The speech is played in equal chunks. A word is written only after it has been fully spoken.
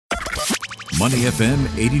Money FM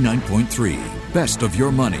 89.3. Best of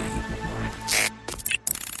your money.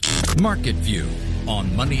 Market View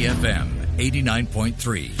on Money FM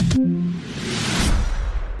 89.3.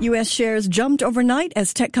 U.S. shares jumped overnight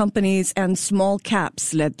as tech companies and small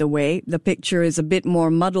caps led the way. The picture is a bit more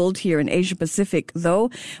muddled here in Asia Pacific, though,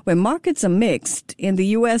 where markets are mixed. In the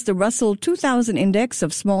U.S., the Russell 2000 index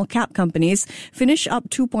of small cap companies finished up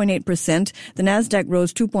 2.8%. The Nasdaq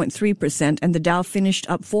rose 2.3%, and the Dow finished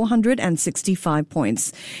up 465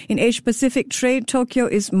 points. In Asia Pacific trade, Tokyo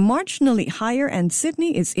is marginally higher and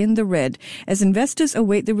Sydney is in the red as investors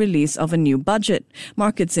await the release of a new budget.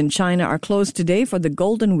 Markets in China are closed today for the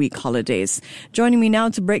Golden Week holidays. Joining me now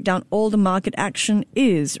to break down all the market action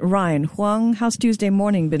is Ryan Huang. How's Tuesday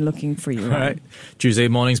morning been looking for you, Ryan? All right. Tuesday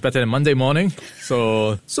morning's better than Monday morning.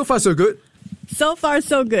 So far so good. So far,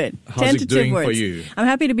 so good. How's it doing for you? I'm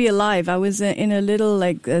happy to be alive. I was in a little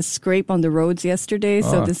scrape on the roads yesterday.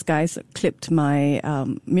 So this guy clipped my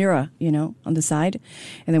mirror, on the side.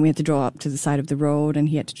 And then we had to draw up to the side of the road. And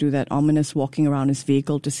he had to do that ominous walking around his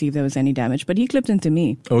vehicle to see if there was any damage. But he clipped into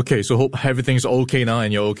me. Okay, so hope everything's okay now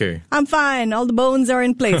and you're okay. I'm fine. All the bones are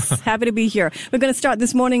in place. Happy to be here. We're going to start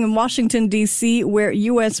this morning in Washington, D.C., where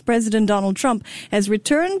U.S. President Donald Trump has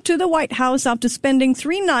returned to the White House after spending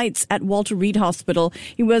 3 nights at Walter Reed Hospital.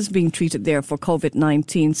 He was being treated there for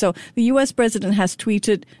COVID-19. So the U.S. president has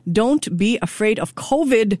tweeted, "Don't be afraid of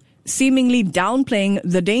COVID," seemingly downplaying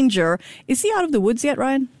the danger. Is he out of the woods yet,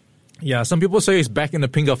 Ryan? Yeah, some people say he's back in the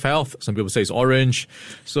pink of health. Some people say it's orange.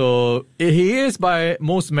 So he is by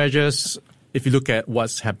most measures. If you look at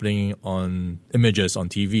what's happening on images on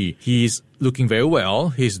TV, he's looking very well.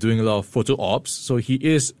 He's doing a lot of photo ops. So he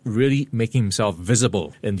is really making himself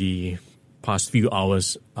visible in the past few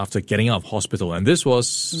hours after getting out of hospital. And this was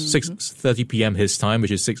 6:30 p.m. his time, which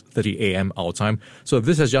is 6:30 a.m. our time. So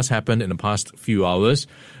this has just happened in the past few hours.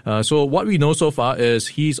 So what we know so far is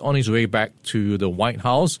he's on his way back to the White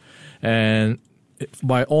House. And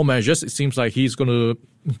by all measures, it seems like he's going to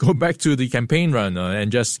go back to the campaign run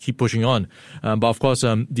and just keep pushing on. But of course,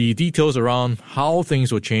 the details around how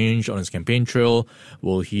things will change on his campaign trail,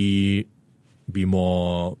 will he be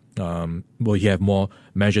more, will he have more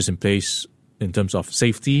measures in place in terms of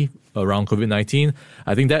safety around COVID-19?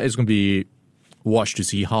 I think that is going to be watched to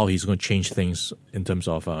see how he's going to change things in terms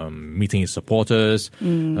of meeting his supporters.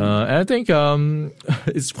 And I think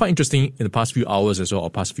it's quite interesting in the past few hours as well,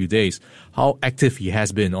 or past few days, how active he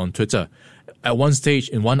has been on Twitter. At one stage,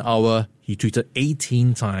 in 1 hour, he tweeted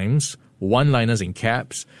 18 times, one-liners in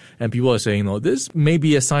caps, and people are saying, this may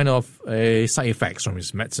be a sign of side effects from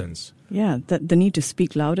his medicines. Yeah, the need to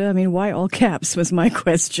speak louder. I mean, why all caps was my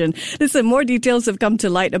question. Listen, more details have come to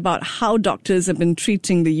light about how doctors have been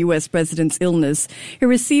treating the U.S. president's illness. He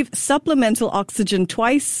received supplemental oxygen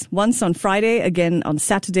twice, once on Friday, again on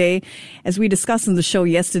Saturday. As we discussed on the show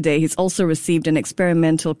yesterday, he's also received an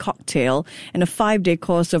experimental cocktail and a 5-day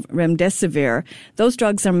course of remdesivir. Those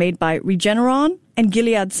drugs are made by Regeneron and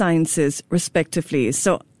Gilead Sciences, respectively.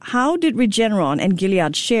 So how did Regeneron and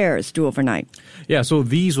Gilead shares do overnight? Yeah, so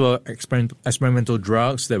these were experimental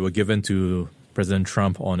drugs that were given to President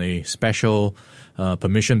Trump on a special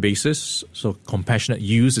permission basis. So compassionate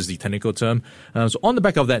use is the technical term. So on the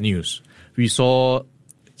back of that news, we saw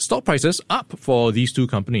stock prices up for these two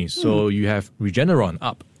companies. So you have Regeneron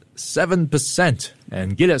up 7%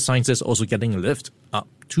 and Gilead Sciences also getting a lift, up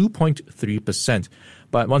 2.3%.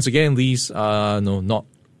 But once again, these are not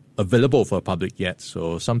available for the public yet.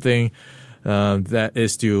 So something that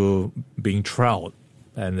is still being trialed.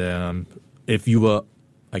 And if you were,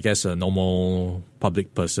 I guess, a normal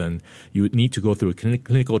public person, you would need to go through a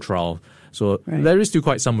clinical trial. So there is still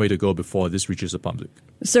quite some way to go before this reaches the public.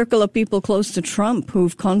 The circle of people close to Trump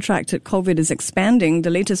who've contracted COVID is expanding.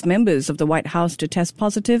 The latest members of the White House to test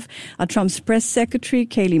positive are Trump's press secretary,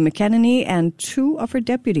 Kayleigh McEnany, and 2 of her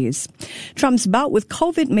deputies. Trump's bout with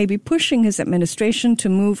COVID may be pushing his administration to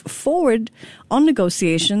move forward on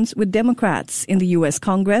negotiations with Democrats in the U.S.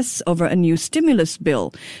 Congress over a new stimulus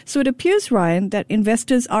bill. So it appears, Ryan, that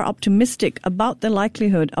investors are optimistic about the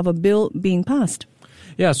likelihood of a bill being passed.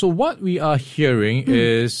 Yeah, so what we are hearing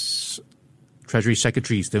is Treasury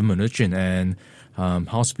Secretary Steven Mnuchin and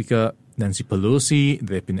House Speaker Nancy Pelosi.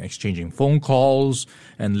 They've been exchanging phone calls,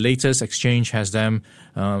 and latest exchange has them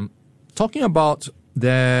talking about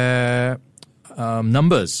their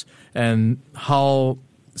numbers and how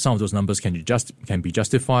some of those numbers can be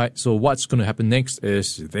justified. So what's going to happen next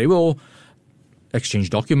is they will exchange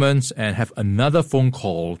documents and have another phone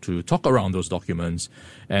call to talk around those documents.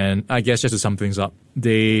 And I guess just to sum things up,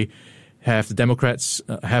 the Democrats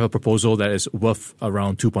have a proposal that is worth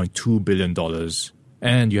around $2.2 billion.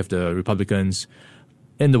 And you have the Republicans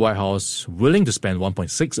in the White House willing to spend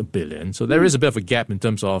 $1.6 billion. So there is a bit of a gap in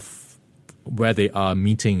terms of where they are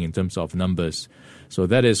meeting in terms of numbers. So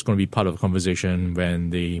that is going to be part of the conversation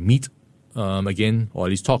when they meet again, or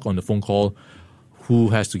at least talk on the phone call, who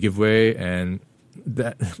has to give way, and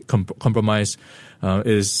that compromise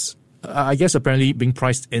is, I guess, apparently being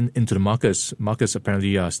priced into the markets. Markets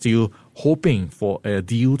apparently are still hoping for a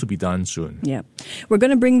deal to be done soon. Yeah. We're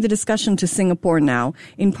going to bring the discussion to Singapore now.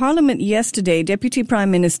 In Parliament yesterday, Deputy Prime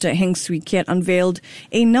Minister Heng Swee Keat unveiled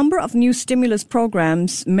a number of new stimulus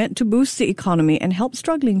programs meant to boost the economy and help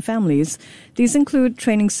struggling families. These include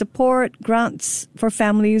training support, grants for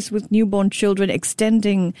families with newborn children,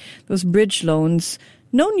 extending those bridge loans.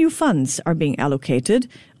 No new funds are being allocated.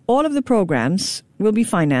 All of the programs will be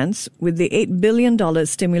financed with the $8 billion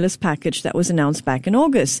stimulus package that was announced back in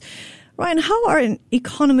August. Ryan, how are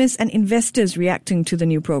economists and investors reacting to the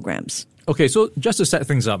new programs? Okay, so just to set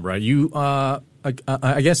things up, right, you are,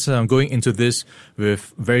 I guess, going into this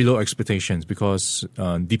with very low expectations because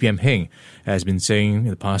DPM Heng has been saying in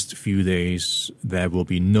the past few days there will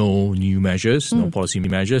be no new measures, no policy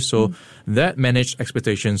measures. So that managed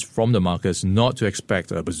expectations from the markets not to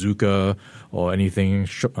expect a bazooka or anything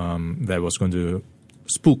that was going to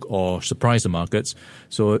spook or surprise the markets.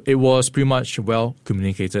 So it was pretty much well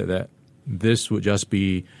communicated that this would just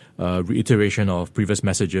be a reiteration of previous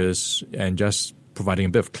messages and just providing a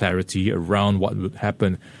bit of clarity around what would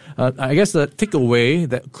happen. I guess the takeaway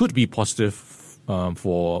that could be positive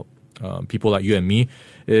for people like you and me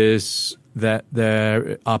is that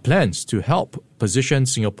there are plans to help position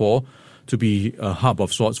Singapore to be a hub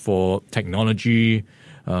of sorts for technology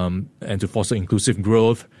and to foster inclusive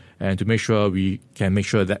growth and to make sure we can make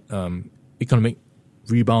sure that economic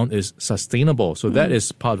rebound is sustainable. So that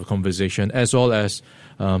is part of the conversation, as well as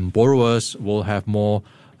borrowers will have more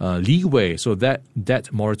leeway. So that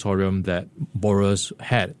debt moratorium that borrowers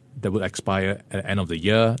had that would expire at the end of the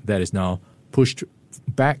year, that is now pushed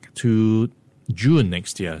back to June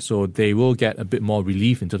next year. So they will get a bit more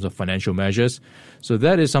relief in terms of financial measures. So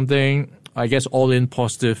that is something, I guess, all in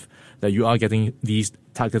positive, that you are getting these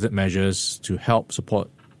targeted measures to help support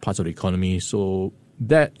parts of the economy. So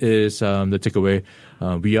that is the takeaway.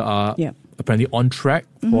 We are apparently on track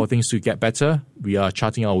for things to get better. We are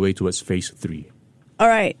charting our way towards phase 3. All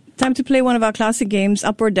right, time to play one of our classic games,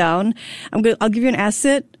 up or down. I'll give you an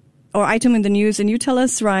asset or item in the news, and you tell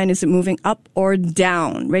us, Ryan, is it moving up or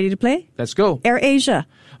down? Ready to play? Let's go. AirAsia.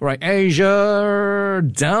 All right, Asia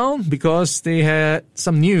down because they had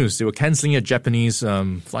some news. They were cancelling a Japanese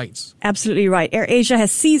flights. Absolutely right. AirAsia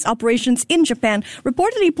has ceased operations in Japan,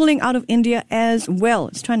 reportedly pulling out of India as well.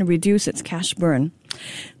 It's trying to reduce its cash burn.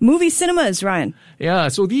 Movie cinemas, Ryan. Yeah,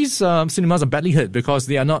 so these cinemas are badly hit because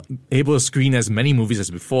they are not able to screen as many movies as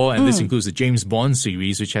before, and this includes the James Bond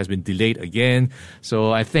series, which has been delayed again.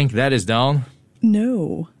 So I think that is down.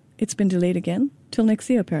 No, it's been delayed again? Till next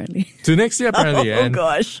year, apparently. To next year, apparently. Oh,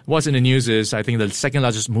 gosh. What's in the news is, I think, the second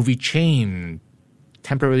largest movie chain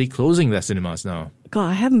temporarily closing their cinemas now. God,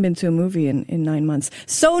 I haven't been to a movie in 9 months.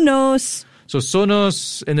 Sonos. So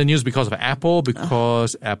Sonos in the news because of Apple,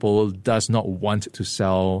 because Apple does not want to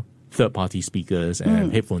sell third-party speakers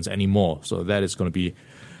and headphones anymore. So that is going to be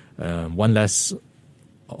one less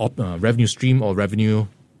revenue stream or revenue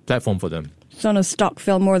platform for them. Sonos stock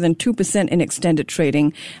fell more than 2% in extended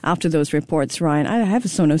trading after those reports, Ryan. I have a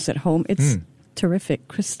Sonos at home. It's terrific.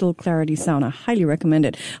 Crystal clarity sound. I highly recommend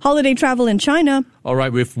it. Holiday travel in China. All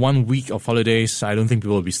right, with 1 week of holidays, I don't think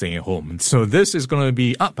people will be staying at home. So this is going to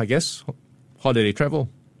be up, I guess. Holiday travel.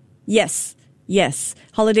 Yes.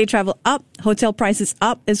 Holiday travel up. Hotel prices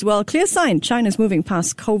up as well. Clear sign. China's moving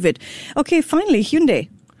past COVID. Okay, finally, Hyundai.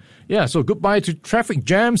 Yeah, so goodbye to traffic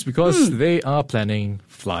jams because they are planning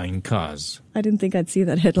flying cars. I didn't think I'd see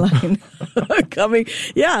that headline coming.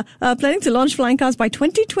 Yeah, planning to launch flying cars by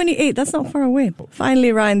 2028. That's not far away.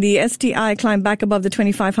 Finally, Ryan, the STI climbed back above the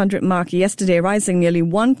 2,500 mark yesterday, rising nearly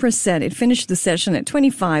 1%. It finished the session at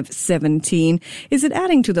 25.17. Is it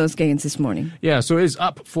adding to those gains this morning? Yeah, so it's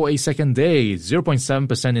up for a second day,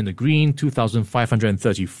 0.7% in the green,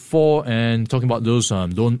 2,534. And talking about those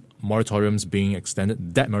loan moratoriums being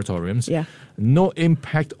extended, debt moratoriums, no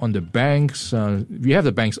impact on the banks. We have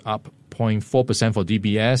the banks up 0.4% for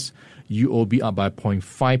DBS, UOB up by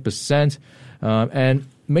 0.5%, and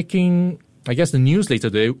making, I guess, the news later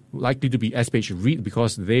today likely to be SPH REIT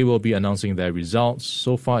because they will be announcing their results.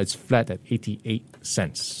 So far, it's flat at 88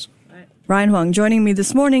 cents. Brian Huang joining me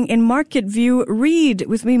this morning in Market View. Read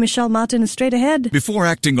with me, Michelle Martin, straight ahead. Before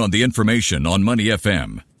acting on the information on Money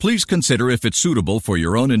FM, please consider if it's suitable for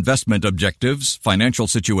your own investment objectives, financial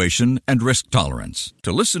situation, and risk tolerance.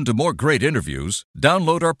 To listen to more great interviews,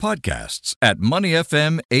 download our podcasts at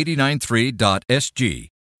moneyfm893.sg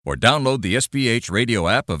or download the SPH radio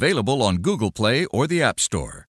app available on Google Play or the App Store.